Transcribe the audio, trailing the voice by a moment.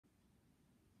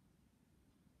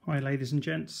Hi ladies and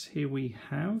gents, here we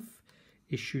have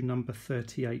issue number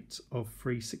 38 of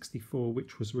FREEZE64,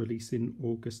 which was released in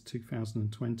August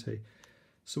 2020.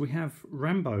 So we have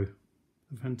Rambo,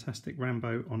 the fantastic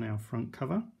Rambo, on our front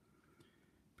cover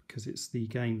because it's the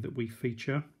game that we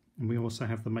feature, and we also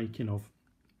have the making of,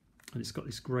 and it's got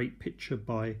this great picture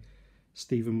by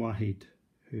Stephen Wahid,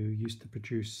 who used to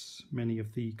produce many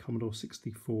of the Commodore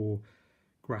 64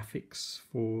 graphics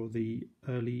for the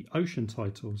early Ocean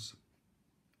titles.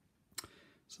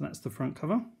 So that's the front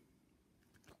cover.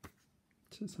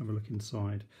 So let's have a look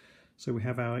inside. So we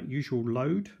have our usual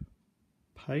load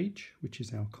page, which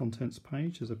is our contents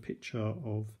page. There's a picture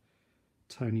of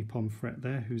Tony Pomfret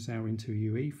there, who's our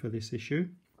interviewee for this issue.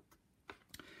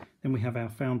 Then we have our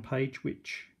found page,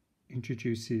 which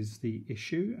introduces the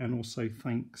issue and also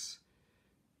thanks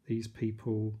these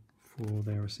people for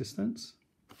their assistance.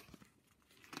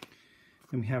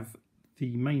 Then we have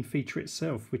the main feature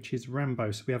itself, which is Rambo.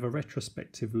 So we have a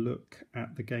retrospective look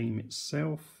at the game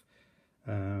itself,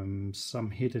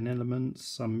 some hidden elements,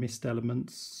 some missed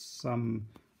elements, some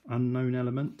unknown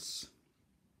elements,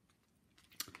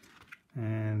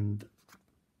 and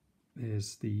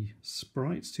there's the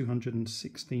sprites,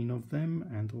 216 of them,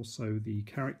 and also the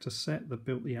character set that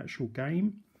built the actual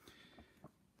game.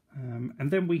 And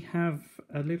then we have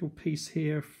a little piece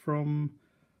here from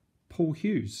Paul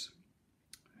Hughes,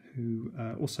 who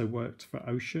also worked for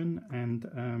Ocean,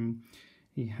 and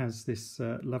he has this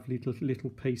lovely little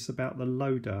piece about the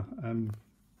loader.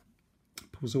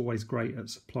 Paul's always great at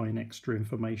supplying extra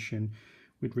information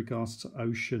with regards to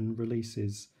Ocean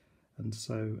releases, and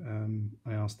so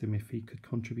I asked him if he could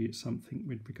contribute something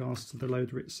with regards to the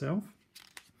loader itself.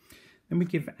 Then we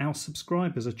give our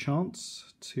subscribers a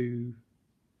chance to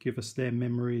give us their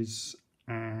memories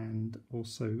and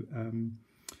also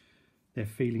their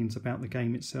feelings about the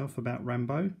game itself, about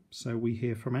Rambo. So we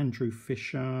hear from Andrew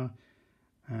Fisher,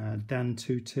 Dan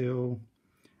Tutil,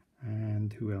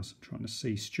 and who else I'm trying to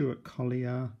see, Stuart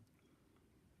Collier,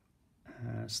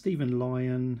 Stephen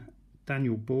Lyon,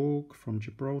 Daniel Borg from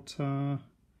Gibraltar,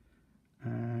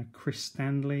 Chris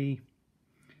Stanley,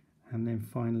 and then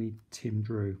finally Tim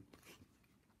Drew.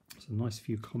 So a nice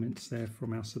few comments there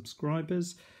from our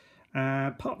subscribers.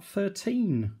 Part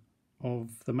 13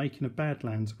 of The Making of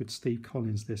Badlands with Steve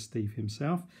Collins, there's Steve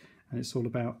himself, and it's all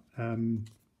about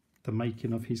the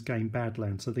making of his game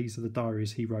Badlands. So these are the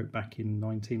diaries he wrote back in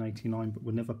 1989 but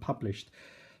were never published.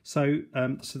 So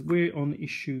so we're on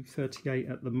issue 38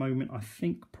 at the moment. I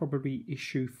think probably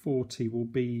issue 40 will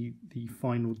be the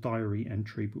final diary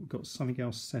entry, but we've got something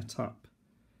else set up.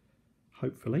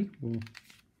 Hopefully will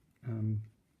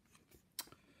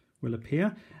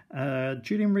appear.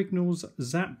 Julian Rignall's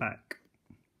Zapback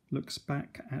looks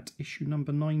back at issue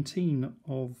number 19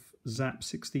 of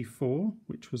Zap64,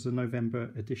 which was the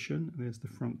November edition. There's the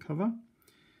front cover,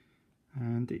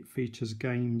 and it features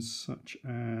games such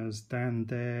as Dan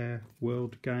Dare,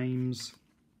 World Games,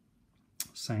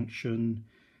 Sanction,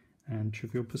 and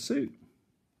Trivial Pursuit.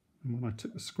 And when I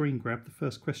took the screen grab, the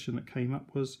first question that came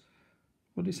up was,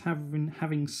 what is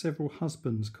having several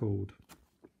husbands called?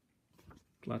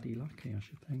 Bloody lucky, I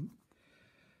should think.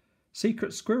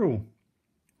 Secret Squirrel,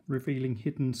 revealing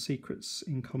hidden secrets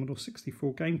in Commodore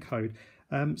 64 game code.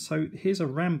 So here's a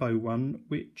Rambo one,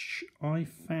 which I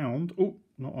found,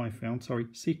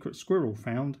 Secret Squirrel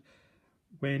found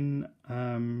when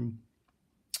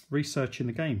researching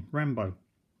the game, Rambo.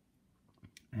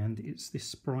 And it's this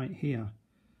sprite here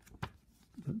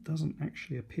that doesn't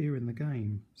actually appear in the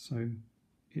game. So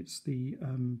it's the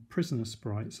prisoner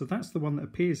sprite. So that's the one that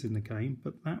appears in the game,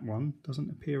 but that one doesn't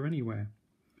appear anywhere.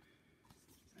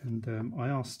 And I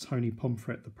asked Tony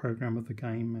Pomfret, the programmer of the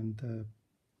game, and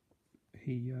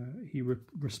he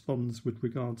responds with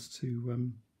regards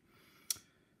to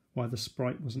why the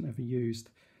sprite wasn't ever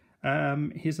used.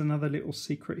 Here's another little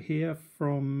secret here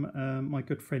from my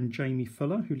good friend Jamie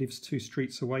Fuller, who lives 2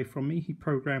 streets away from me. He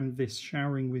programmed this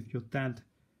Showering with Your Dad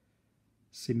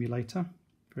simulator.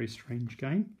 Very strange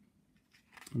game.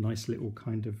 A nice little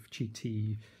kind of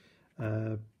cheaty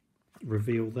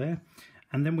reveal there.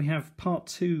 And then we have part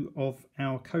 2 of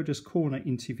our Coder's Corner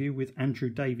interview with Andrew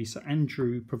Davies. So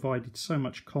Andrew provided so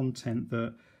much content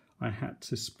that I had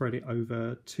to spread it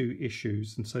over 2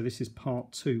 issues. And so this is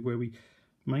part 2, where we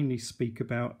mainly speak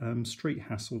about Street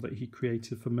Hassle that he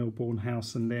created for Melbourne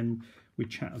House. And then we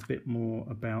chat a bit more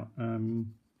about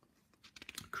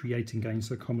creating games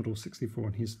for Commodore 64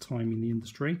 and his time in the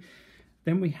industry.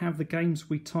 Then we have the games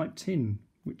we typed in,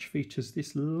 which features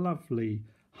this lovely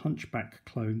Hunchback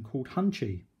clone called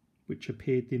Hunchy, which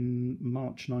appeared in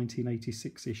March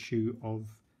 1986 issue of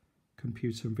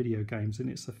Computer and Video Games, and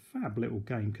it's a fab little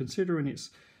game considering it's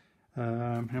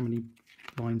How many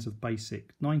lines of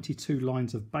basic? 92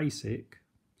 lines of basic.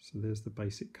 So there's the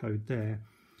basic code there.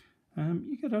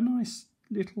 You get a nice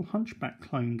little Hunchback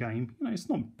clone game. You know, it's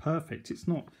not perfect. It's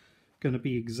not going to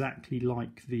be exactly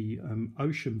like the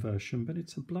Ocean version, but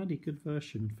it's a bloody good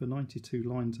version for 92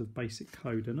 lines of basic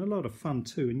code and a lot of fun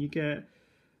too. And you get,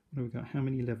 what have we got? How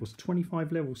many levels?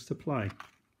 25 levels to play.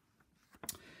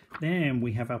 Then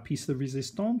we have our piece de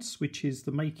resistance, which is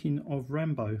the making of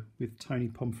Rambo with Tony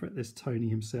Pomfret. There's Tony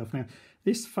himself. Now,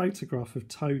 this photograph of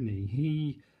Tony,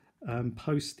 he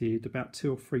posted about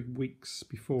 2 or 3 weeks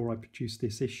before I produced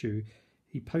this issue.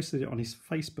 He posted it on his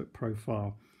Facebook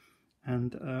profile,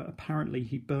 and apparently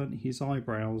he burnt his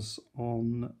eyebrows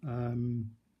on,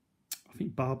 I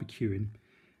think, barbecuing.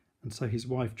 And so his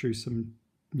wife drew some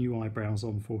new eyebrows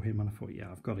on for him, and I thought, yeah,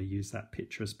 I've got to use that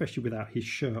picture, especially without his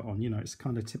shirt on. You know, it's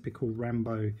kind of typical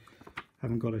Rambo,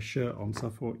 haven't got a shirt on. So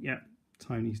I thought, yeah,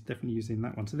 Tony's definitely using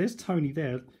that one. So there's Tony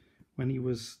there when he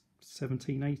was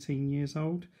 17, 18 years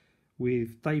old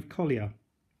with Dave Collier,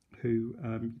 who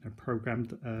you know,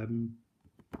 programmed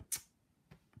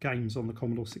games on the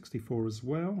Commodore 64 as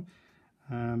well,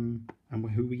 and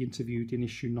who we interviewed in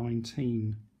issue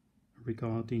 19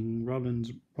 regarding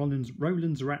Roland's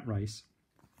Rat Race.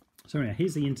 So anyway,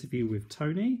 here's the interview with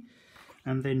Tony,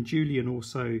 and then Julian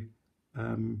also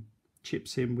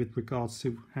chips in with regards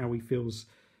to how he feels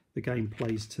the game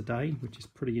plays today, which is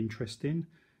pretty interesting.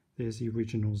 There's the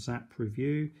original Zap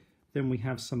review. Then we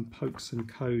have some pokes and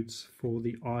codes for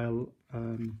the Isle,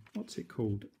 what's it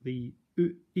called? The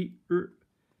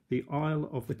Isle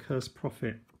of the Cursed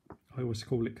Prophet. I always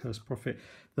call it Cursed Prophet.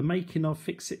 The making of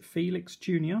Fix-It Felix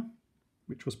Jr.,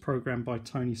 which was programmed by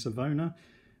Tony Savona,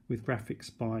 with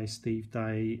graphics by Steve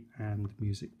Day and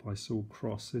music by Saul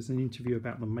Cross. There's an interview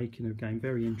about the making of the game,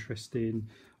 very interesting.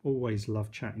 Always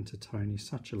love chatting to Tony,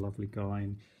 such a lovely guy,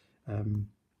 and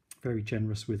very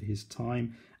generous with his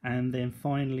time. And then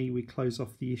finally we close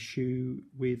off the issue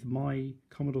with my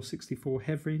Commodore 64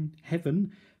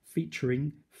 Heaven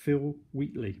featuring Phil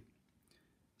Wheatley.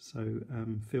 So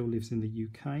Phil lives in the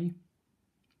UK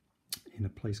in a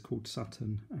place called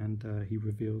Sutton, and he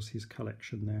reveals his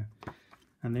collection there.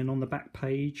 And then on the back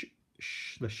page,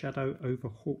 The Shadow over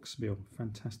Hawksmill,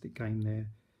 fantastic game there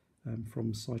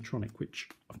from Cytronic, which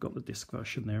I've got the disc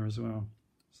version there as well.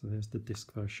 So there's the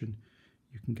disc version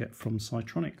you can get from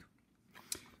Cytronic.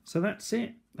 So that's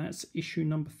it. That's issue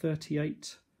number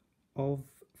 38 of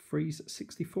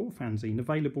FREEZE64 fanzine,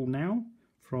 available now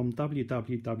from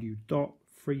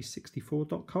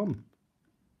www.freeze64.com.